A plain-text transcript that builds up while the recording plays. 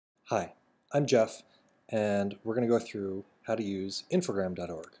Hi, I'm Jeff, and we're going to go through how to use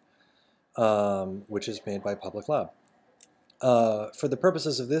infogram.org, which is made by Public Lab. For the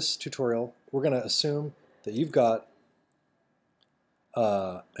purposes of this tutorial, we're going to assume that you've got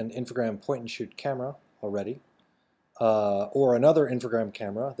an infogram point-and-shoot camera already, or another infogram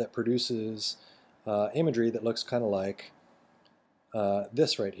camera that produces imagery that looks kind of like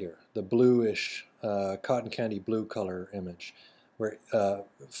this right here, the bluish, cotton candy blue color image, where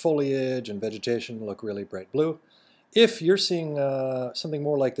foliage and vegetation look really bright blue. If you're seeing something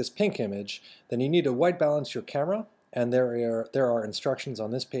more like this pink image, then you need to white balance your camera, and there are instructions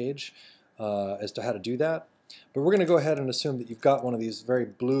on this page as to how to do that. But we're going to go ahead and assume that you've got one of these very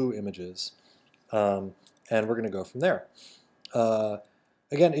blue images, and we're going to go from there.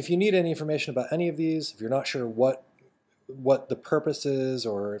 Again, if you need any information about any of these, if you're not sure what the purpose is,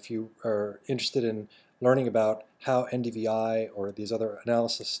 or if you are interested in learning about how NDVI or these other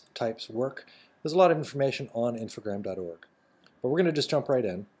analysis types work, there's a lot of information on infogram.org. But we're going to just jump right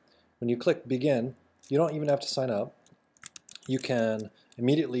in. When you click Begin, you don't even have to sign up. You can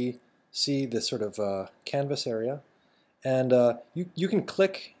immediately see this sort of canvas area, and you can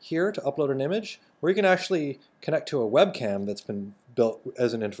click here to upload an image, or you can actually connect to a webcam that's been built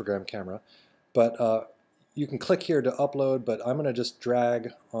as an infogram camera. But you can click here to upload, but I'm going to just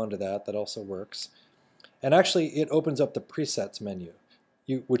drag onto that. That also works. And actually, it opens up the presets menu,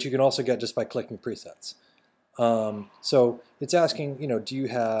 which you can also get just by clicking presets. So it's asking, do you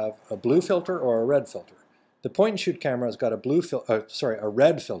have a blue filter or a red filter? The point-and-shoot camera has got a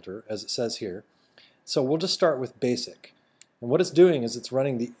red filter, as it says here. So we'll just start with basic. And what it's doing is it's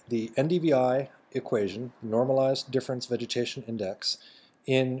running the NDVI equation, normalized difference vegetation index,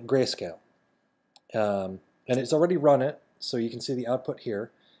 in grayscale. And it's already run it, so you can see the output here.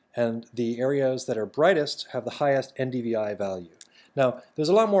 And the areas that are brightest have the highest NDVI value. Now, there's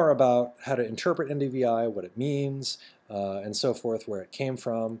a lot more about how to interpret NDVI, what it means, and so forth, where it came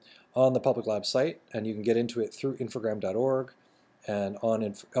from, on the Public Lab site, and you can get into it through infogram.org and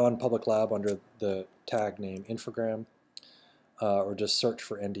on Public Lab under the tag name infogram, or just search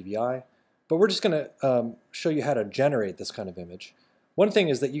for NDVI. But we're just going to show you how to generate this kind of image. One thing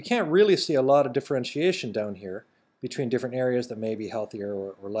is that you can't really see a lot of differentiation down here between different areas that may be healthier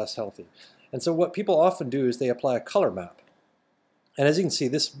or less healthy. And so what people often do is they apply a color map. And as you can see,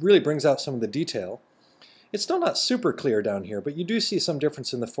 this really brings out some of the detail. It's still not super clear down here, but you do see some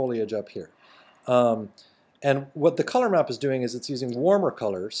difference in the foliage up here. And what the color map is doing is it's using warmer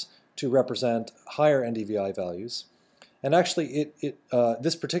colors to represent higher NDVI values. And actually,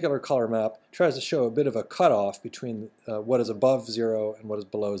 this particular color map tries to show a bit of a cutoff between what is above 0 and what is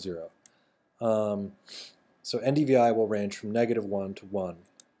below 0. So NDVI will range from -1 to 1.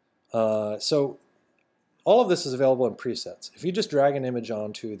 So all of this is available in presets. If you just drag an image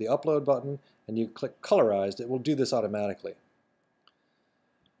onto the upload button and you click colorized, it will do this automatically.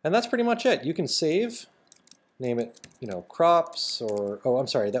 And that's pretty much it. You can save, name it, crops, or, oh, I'm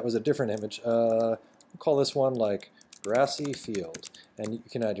sorry, that was a different image. We'll call this one like grassy field. And you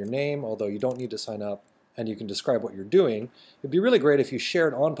can add your name, although you don't need to sign up, and you can describe what you're doing. It'd be really great if you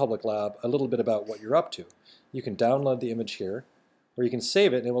shared on Public Lab a little bit about what you're up to. You can download the image here, or you can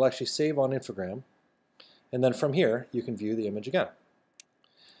save it, and it will actually save on Infogram. And then from here, you can view the image again.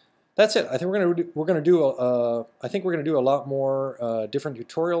 That's it. I think we're going to do a lot more different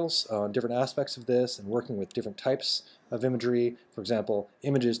tutorials on different aspects of this, and working with different types of imagery. For example,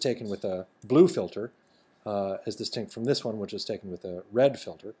 images taken with a blue filter, as distinct from this one, which is taken with a red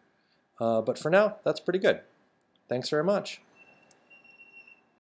filter. But for now, that's pretty good. Thanks very much.